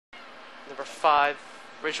Number 5,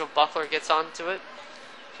 Rachel Buckler gets onto it.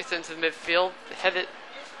 Kicks it into the midfield, headed,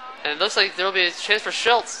 and it looks like there will be a chance for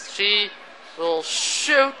Schiltz. She will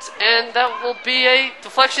shoot, and that will be a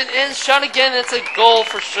deflection and shot again. It's a goal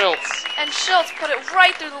for Schiltz. And Schiltz put it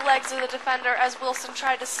right through the legs of the defender as Wilson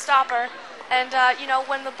tried to stop her. And, you know,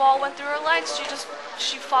 when the ball went through her legs,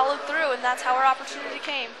 she followed through, and that's how her opportunity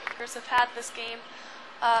came. Quakers have had this game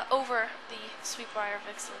over the Sweet Briar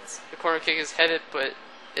Vixens. The corner kick is headed, but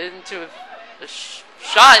into a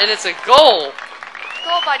shot, and it's a goal.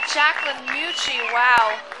 Goal by Jaclyn Nucci.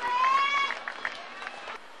 Wow.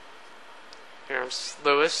 Here's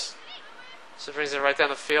Lewis. So brings it right down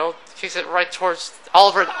the field. Kicks it right towards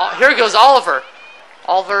Oliver. Here goes Oliver.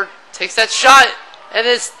 Oliver takes that shot, and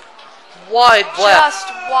it's wide left. Just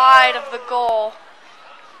wide of the goal.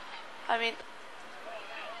 I mean,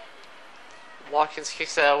 Watkins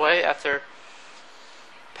kicks that away after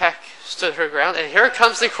Peck stood her ground. And here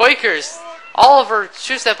comes the Quakers. Oliver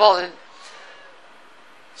shoots that ball, and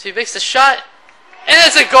she makes the shot, and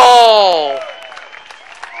it's a goal.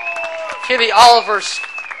 Kitty Oliver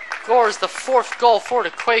scores the 4th goal for the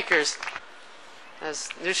Quakers. As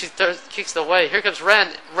Nucci kicks it away. Here comes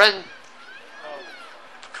Wren. Wren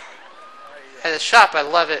and a shot by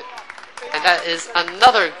Levitt. And that is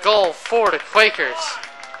another goal for the Quakers.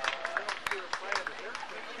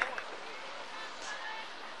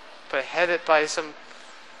 But headed by some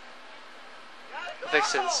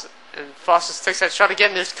Vixens. And Foster takes that shot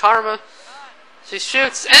again. There's Carma. She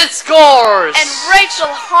shoots and scores! And Rachel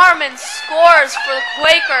Harman scores for the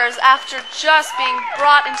Quakers after just being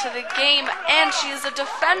brought into the game, and she is a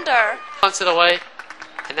defender. Punts it away,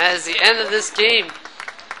 and that is the end of this game.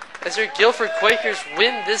 As your Guilford Quakers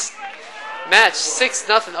win this match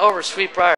 6-0 over Sweet Briar.